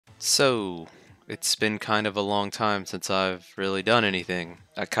So, it's been kind of a long time since I've really done anything.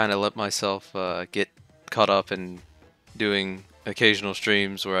 I kind of let myself get caught up in doing occasional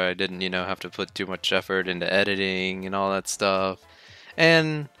streams where I didn't, have to put too much effort into editing and all that stuff.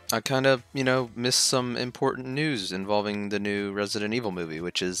 And I kind of, missed some important news involving the new Resident Evil movie,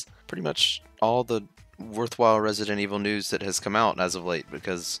 which is pretty much all the worthwhile Resident Evil news that has come out as of late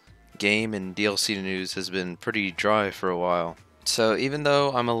because game and DLC news has been pretty dry for a while. So even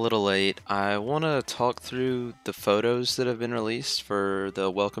though I'm a little late, I want to talk through the photos that have been released for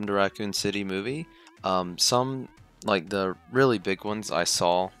the Welcome to Raccoon City movie. Some, like the really big ones, I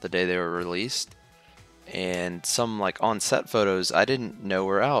saw the day they were released, and some like on-set photos I didn't know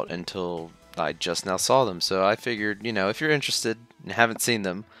were out until I just now saw them. So I figured, if you're interested and haven't seen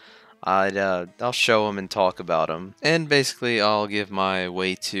them, I'll show them and talk about them, and basically I'll give my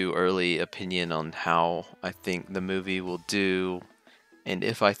way too early opinion on how I think the movie will do, and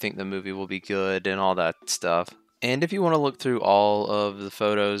if I think the movie will be good, and all that stuff. And if you want to look through all of the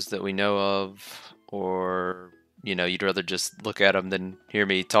photos that we know of, or you'd rather just look at them than hear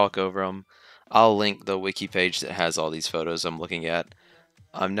me talk over them, I'll link the wiki page that has all these photos I'm looking at.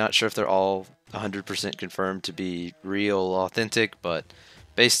 I'm not sure if they're all 100% confirmed to be real, authentic, but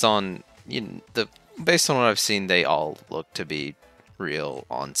based on based on what I've seen, they all look to be real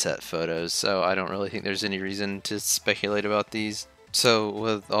on-set photos. So I don't really think there's any reason to speculate about these. So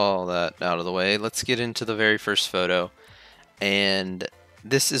with all that out of the way, let's get into the very first photo. And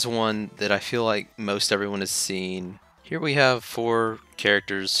this is one that I feel like most everyone has seen. Here we have four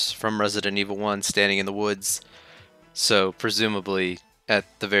characters from Resident Evil 1 standing in the woods. So presumably at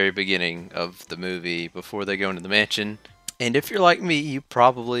the very beginning of the movie before they go into the mansion. And if you're like me, you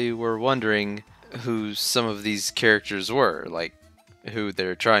probably were wondering who some of these characters were, like who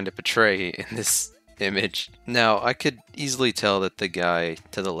they're trying to portray in this image. Now, I could easily tell that the guy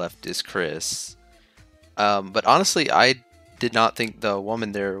to the left is Chris, but honestly, I did not think the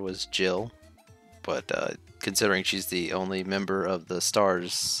woman there was Jill, but considering she's the only member of the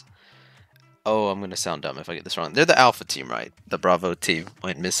Stars. Oh, I'm gonna sound dumb if I get this wrong. They're the Alpha team, right? The Bravo team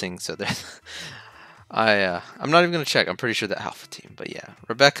went missing, so they're. I'm not even gonna check. I'm pretty sure the Alpha team, but yeah,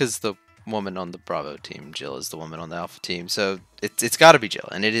 Rebecca's the woman on the Bravo team. Jill is the woman on the Alpha team, so it's got to be Jill,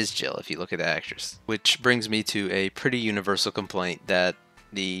 and it is Jill if you look at the actress. Which brings me to a pretty universal complaint that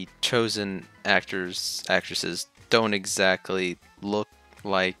the chosen actresses don't exactly look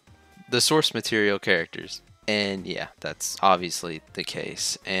like the source material characters. And yeah, that's obviously the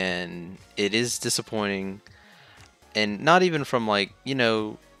case. And it is disappointing. And not even from like,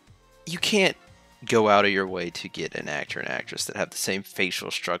 you can't go out of your way to get an actor and actress that have the same facial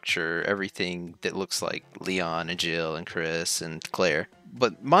structure, everything that looks like Leon and Jill and Chris and Claire.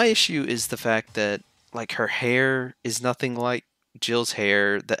 But my issue is the fact that like her hair is nothing like Jill's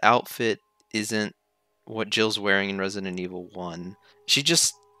hair. The outfit isn't what Jill's wearing in Resident Evil 1. She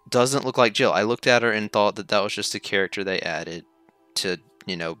just doesn't look like Jill. I looked at her and thought that that was just a character they added to,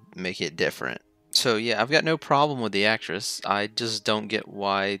 make it different. So yeah, I've got no problem with the actress. I just don't get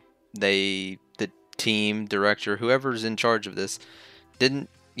why the team, director, whoever's in charge of this, didn't,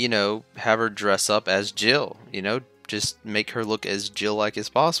 have her dress up as Jill. Just make her look as Jill-like as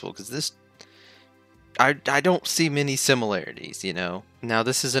possible. Because this, I don't see many similarities, Now,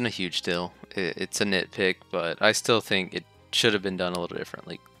 this isn't a huge deal. It's a nitpick, but I still think it should have been done a little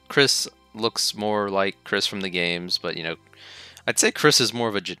differently. Chris looks more like Chris from the games, but I'd say Chris is more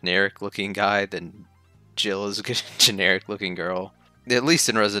of a generic looking guy than Jill is a generic looking girl. At least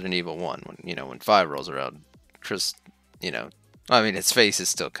in Resident Evil 1, when 5 rolls around, Chris, I mean, his face is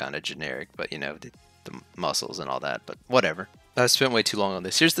still kind of generic, but the muscles and all that, but whatever. I spent way too long on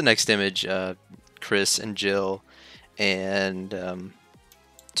this. Here's the next image, Chris and Jill and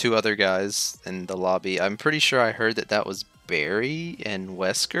two other guys in the lobby. I'm pretty sure I heard that was Barry and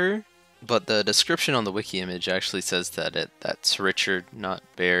Wesker, but the description on the wiki image actually says that that's Richard, not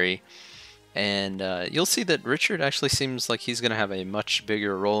Barry. And you'll see that Richard actually seems like he's going to have a much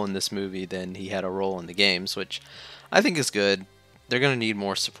bigger role in this movie than he had a role in the games, which I think is good. They're going to need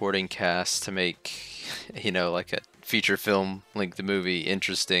more supporting cast to make, like a feature film like the movie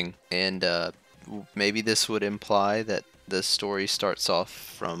interesting. And maybe this would imply that the story starts off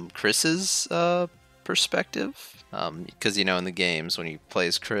from Chris's perspective. Because, in the games, when you play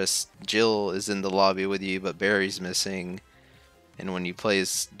as Chris, Jill is in the lobby with you, but Barry's missing. And when you play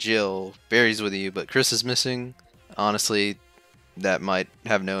as Jill, Barry's with you, but Chris is missing. Honestly, that might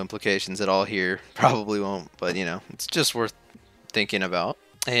have no implications at all here. Probably won't, but, it's just worth thinking about.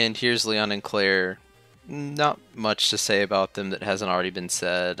 And here's Leon and Claire. Not much to say about them that hasn't already been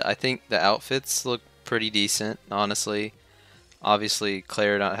said. I think the outfits look pretty decent, honestly. Obviously,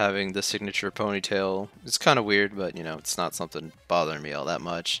 Claire not having the signature ponytail is kind of weird, but you know, it's not something bothering me all that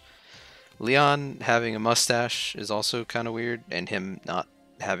much. Leon having a mustache is also kind of weird, and him not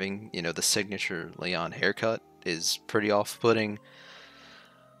having, you know, the signature Leon haircut is pretty off-putting.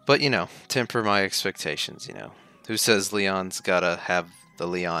 But, you know, temper my expectations, you know. Who says Leon's gotta have the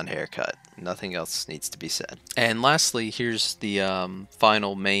Leon haircut? Nothing else needs to be said. And lastly, here's the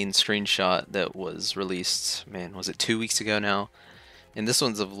final main screenshot that was released, man, was it 2 weeks ago now? And this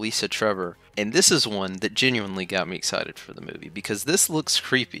one's of Lisa Trevor. And this is one that genuinely got me excited for the movie, because this looks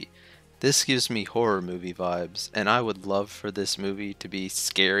creepy. This gives me horror movie vibes, and I would love for this movie to be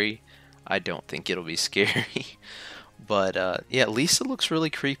scary. I don't think it'll be scary. But yeah, Lisa looks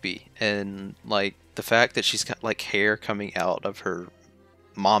really creepy, and like the fact that she's got like hair coming out of her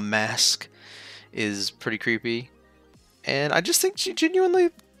mom mask is pretty creepy. And I just think she genuinely,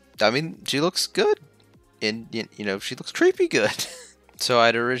 I mean, she looks good, and you know, she looks creepy good. So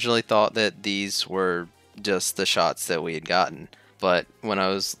I'd originally thought that these were just the shots that we had gotten, but when I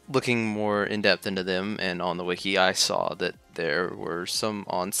was looking more in depth into them and on the wiki, I saw that there were some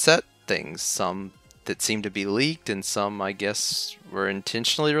on-set things, some that seemed to be leaked, and some I guess were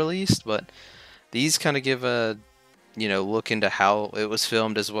intentionally released. But these kind of give a, you know, look into how it was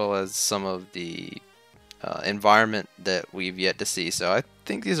filmed, as well as some of the environment that we've yet to see. So I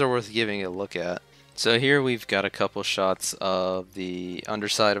think these are worth giving a look at. So here we've got a couple shots of the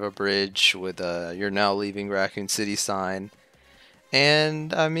underside of a bridge with a "You're now leaving Raccoon City" sign.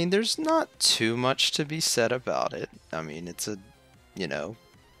 And I mean, there's not too much to be said about it. I mean, it's a, you know,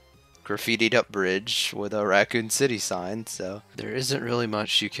 graffitied up bridge with a Raccoon City sign, so there isn't really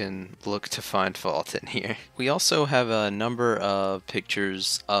much you can look to find fault in here. We also have a number of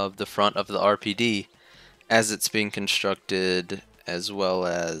pictures of the front of the RPD as it's being constructed, as well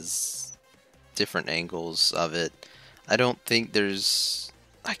as different angles of it. I don't think there's,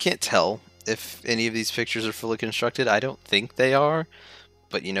 I can't tell if any of these pictures are fully constructed. I don't think they are,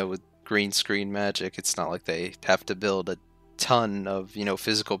 but you know, with green screen magic, it's not like they have to build a ton of, you know,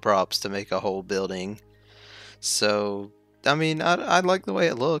 physical props to make a whole building. So I mean, I like the way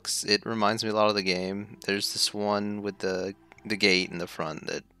it looks. It reminds me a lot of the game. There's this one with the gate in the front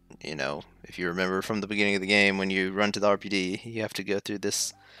that, you know, if you remember from the beginning of the game, when you run to the RPD, you have to go through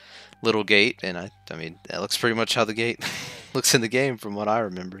this little gate, and I mean, that looks pretty much how the gate looks in the game from what I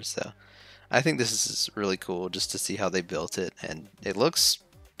remember. So I think this is really cool just to see how they built it, and it looks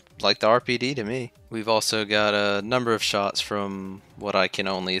like the RPD to me. We've also got a number of shots from what I can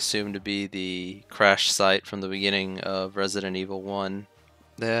only assume to be the crash site from the beginning of Resident Evil 1.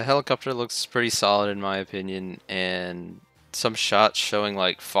 The helicopter looks pretty solid in my opinion, and some shots showing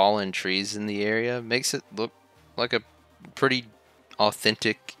like fallen trees in the area makes it look like a pretty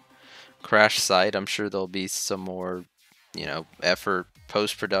authentic crash site. I'm sure there'll be some more, you know, effort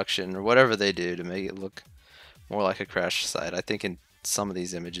post-production or whatever they do to make it look more like a crash site. I think in some of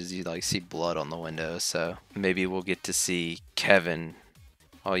these images you like see blood on the window, so maybe we'll get to see Kevin.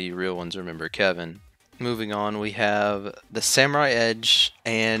 All you real ones remember Kevin. Moving on, we have the Samurai Edge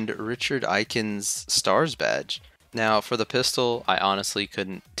and Richard Eichen's Stars badge. Now for the pistol, I honestly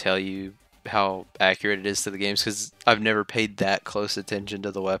couldn't tell you how accurate it is to the games because I've never paid that close attention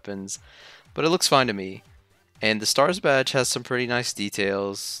to the weapons, but it looks fine to me. And the Stars badge has some pretty nice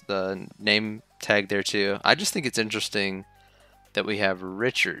details, the name tag there too. I just think it's interesting that we have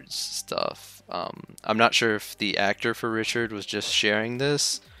Richard's stuff. I'm not sure if the actor for Richard was just sharing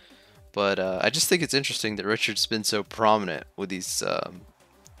this, but I just think it's interesting that Richard's been so prominent with these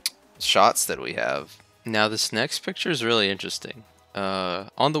shots that we have. Now this next picture is really interesting.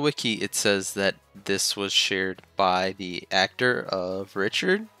 On the wiki it says that this was shared by the actor of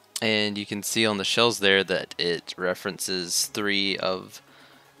Richard, and you can see on the shells there that it references 3 of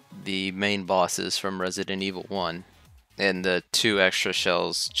the main bosses from Resident Evil 1, and the 2 extra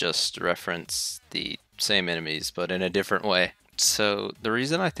shells just reference the same enemies but in a different way. So the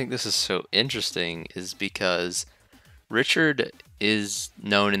reason I think this is so interesting is because Richard is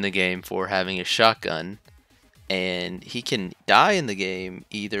known in the game for having a shotgun, and he can die in the game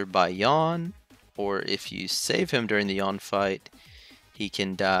either by yawn, or if you save him during the yawn fight, he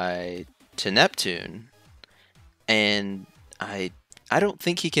can die to Neptune. And I don't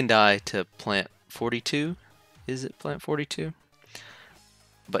think he can die to Plant 42. Is it Plant 42?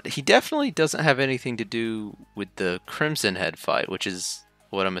 But he definitely doesn't have anything to do with the Crimson Head fight, which is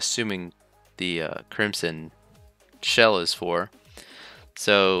what I'm assuming the Crimson shell is for.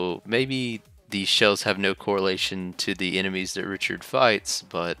 So maybe these shells have no correlation to the enemies that Richard fights,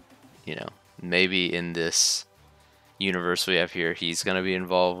 but, you know, maybe in this universe we have here, he's going to be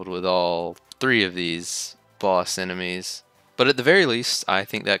involved with all 3 of these boss enemies. But at the very least, I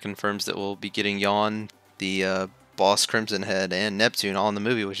think that confirms that we'll be getting Yawn, the boss Crimson Head, and Neptune all in the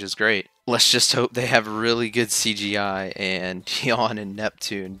movie, which is great. Let's just hope they have really good CGI and Yawn and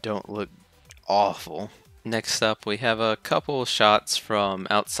Neptune don't look awful. Next up, we have a couple shots from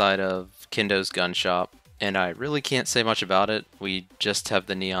outside of Kendo's gun shop, and I really can't say much about it. We just have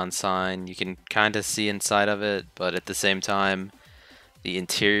the neon sign. You can kind of see inside of it, but at the same time, the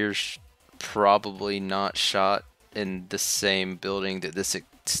interior's probably not shot in the same building that this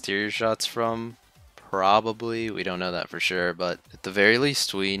exterior shot's from. Probably, we don't know that for sure, but at the very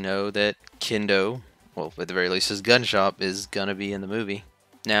least, we know that Kendo, well, at the very least, his gun shop is gonna be in the movie.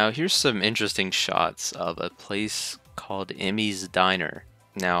 Now, here's some interesting shots of a place called Emmy's Diner.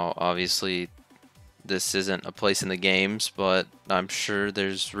 Now, obviously, this isn't a place in the games, but I'm sure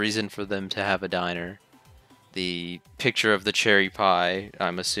there's reason for them to have a diner. The picture of the cherry pie,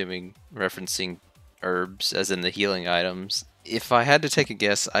 I'm assuming referencing herbs, as in the healing items. If I had to take a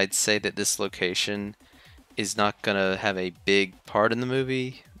guess, I'd say that this location is not gonna have a big part in the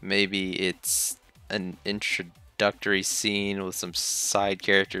movie. Maybe it's an introductory scene with some side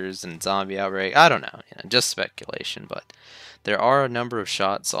characters and zombie outbreak. I don't know, just speculation, but there are a number of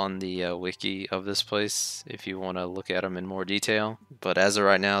shots on the wiki of this place if you want to look at them in more detail. But as of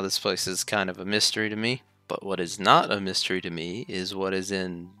right now, this place is kind of a mystery to me. But what is not a mystery to me is what is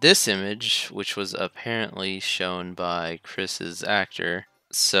in this image, which was apparently shown by Chris's actor.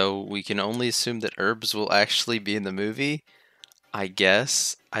 So we can only assume that herbs will actually be in the movie, I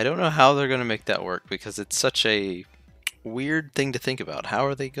guess. I don't know how they're going to make that work because it's such a weird thing to think about. How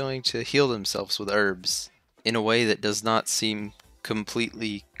are they going to heal themselves with herbs in a way that does not seem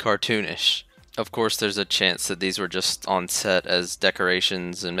completely cartoonish? Of course, there's a chance that these were just on set as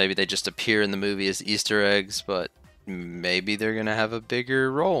decorations and maybe they just appear in the movie as Easter eggs, but maybe they're going to have a bigger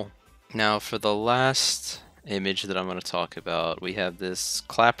role. Now, for the last image that I'm going to talk about, we have this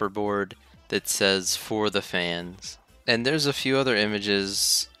clapperboard that says "For the Fans." And there's a few other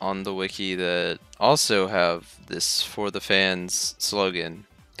images on the wiki that also have this "For the Fans" slogan.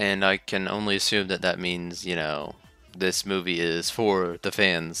 And I can only assume that that means, this movie is for the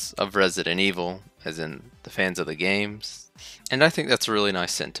fans of Resident Evil, as in the fans of the games. And I think that's a really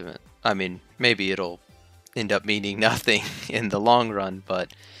nice sentiment. I mean, maybe it'll end up meaning nothing in the long run,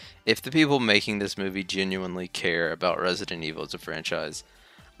 but if the people making this movie genuinely care about Resident Evil as a franchise,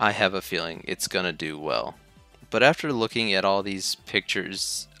 I have a feeling it's gonna do well. But after looking at all these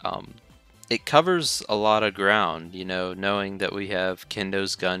pictures, it covers a lot of ground, knowing that we have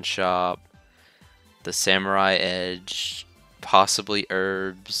Kendo's gun shop, the Samurai Edge, possibly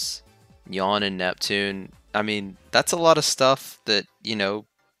herbs, Yawn and Neptune. I mean, that's a lot of stuff that,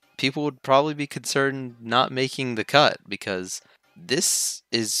 people would probably be concerned not making the cut, because this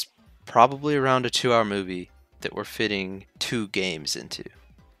is probably around a 2-hour movie that we're fitting 2 games into.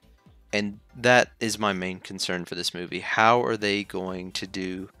 And that is my main concern for this movie. How are they going to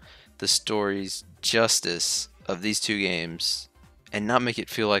do the story's justice of these 2 games and not make it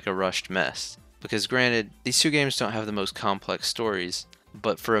feel like a rushed mess? Because granted, these 2 games don't have the most complex stories,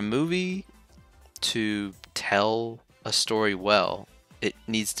 but for a movie to tell a story well, it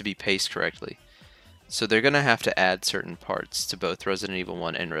needs to be paced correctly. So they're going to have to add certain parts to both Resident Evil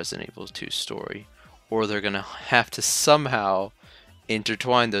 1 and Resident Evil 2's story, or they're going to have to somehow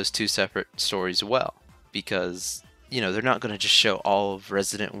intertwine those 2 separate stories well, because, they're not going to just show all of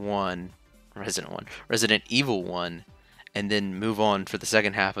Resident Evil 1, and then move on for the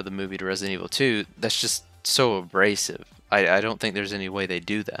second half of the movie to Resident Evil 2. That's just so abrasive. I don't think there's any way they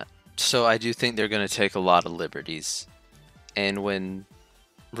do that. So I do think they're going to take a lot of liberties. And when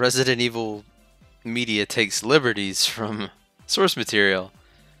Resident Evil media takes liberties from source material,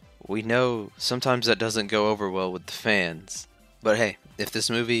 we know sometimes that doesn't go over well with the fans. But hey, if this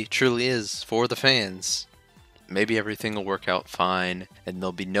movie truly is for the fans, maybe everything will work out fine and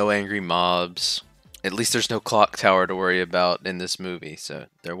there'll be no angry mobs. At least there's no clock tower to worry about in this movie, so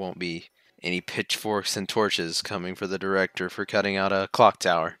there won't be any pitchforks and torches coming for the director for cutting out a clock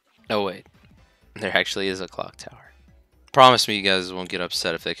tower. Oh wait, there actually is a clock tower. Promise me you guys won't get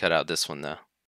upset if they cut out this one though.